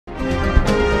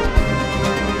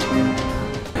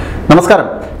നമസ്കാരം.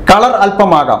 കളർ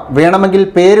അല്പമാകാം, വേണമെങ്കിൽ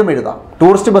പേരും എഴുതാം.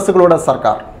 ടൂറിസ്റ്റ് ബസ്സുകളുടെ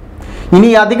സർക്കാർ. ഇനി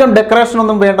അധികം ഡെക്കറേഷൻ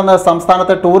ഒന്നും വേണ്ടെന്ന്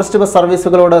സംസ്ഥാനത്തെ ടൂറിസ്റ്റ് ബസ്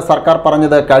സർവീസുകളോട് സർക്കാർ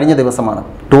പറഞ്ഞത് കഴിഞ്ഞ ദിവസമാണ്.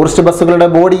 ടൂറിസ്റ്റ് ബസ്സുകളുടെ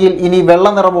ബോഡിയിൽ ഇനി വെള്ള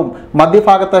നിറവും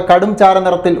മധ്യഭാഗത്ത് കടും ചാര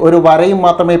നിറത്തിൽ ഒരു വരയും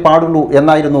മാത്രമേ പാടുള്ളൂ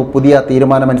എന്നായിരുന്നു പുതിയ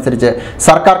തീരുമാനമനുസരിച്ച്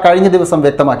സർക്കാർ കഴിഞ്ഞ ദിവസം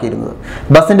വ്യക്തമാക്കിയിരുന്നത്.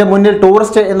 ബസിന്റെ മുന്നിൽ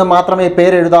ടൂറിസ്റ്റ് എന്ന് മാത്രമേ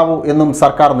പേരെഴുതാവൂ എന്നും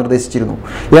സർക്കാർ നിർദ്ദേശിച്ചിരുന്നു.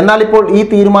 എന്നാൽ ഇപ്പോൾ ഈ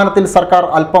തീരുമാനത്തിൽ സർക്കാർ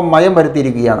അല്പം മയം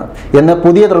വരുത്തിയിരിക്കുകയാണ് എന്ന്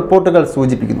പുതിയ റിപ്പോർട്ടുകൾ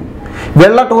സൂചിപ്പിക്കുന്നു.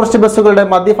 വെള്ള ടൂറിസ്റ്റ് ബസ്സുകളുടെ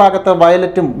മധ്യഭാഗത്ത്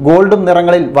വയലറ്റും ഗോൾഡും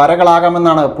നിറങ്ങളിൽ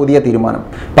വരകളാകാമെന്നാണ് പുതിയ തീരുമാനം.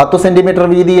 10 സെന്റിമീറ്റർ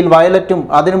വീതിയിൽ വയലറ്റും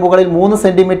അതിനു മുകളിൽ 3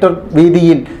 സെന്റിമീറ്റർ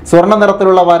വീതിയിൽ സ്വർണ്ണ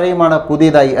നിറത്തിലുള്ള വരയുമാണ്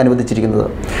പുതിയതായി അനുവദിച്ചിരിക്കുന്നത്.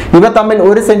 ഇവ തമ്മിൽ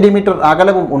 1 സെന്റിമീറ്റർ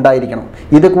അകലവും ഉണ്ടായിരിക്കണം.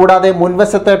 ഇത് കൂടാതെ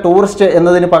മുൻവശത്തെ ടൂറിസ്റ്റ്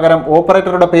എന്നതിന് പകരം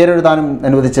ഓപ്പറേറ്ററുടെ പേരെഴുതാനും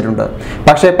അനുവദിച്ചിട്ടുണ്ട്.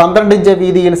 പക്ഷേ 12 ഇഞ്ച്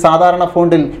വീതിയിൽ സാധാരണ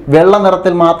ഫോണ്ടിൽ വെള്ള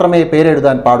നിറത്തിൽ മാത്രമേ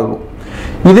പേരെഴുതാൻ പാടുള്ളൂ.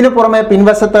 ഇതിനു പുറമെ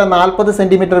പിൻവശത്ത് 40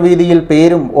 സെന്റിമീറ്റർ വീതിയിൽ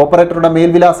പേരും ഓപ്പറേറ്ററുടെ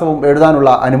മേൽവിലാസവും എഴുതാനുള്ള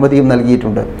അനുമതിയും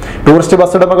നൽകിയിട്ടുണ്ട്. ടൂറിസ്റ്റ്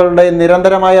ബസ് ഉടമകളുടെ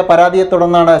നിരന്തരമായ പരാതിയെ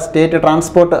തുടർന്നാണ് സ്റ്റേറ്റ്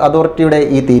ട്രാൻസ്പോർട്ട് അതോറിറ്റിയുടെ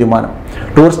ഈ തീരുമാനം.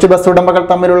 ടൂറിസ്റ്റ് ബസ് ഉടമകൾ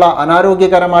തമ്മിലുള്ള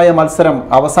അനാരോഗ്യകരമായ മത്സരം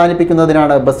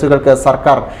അവസാനിപ്പിക്കുന്നതിനാണ് ബസ്സുകൾക്ക്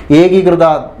സർക്കാർ ഏകീകൃത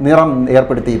നിറം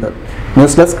ഏർപ്പെടുത്തിയത്.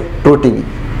 News desk true TV.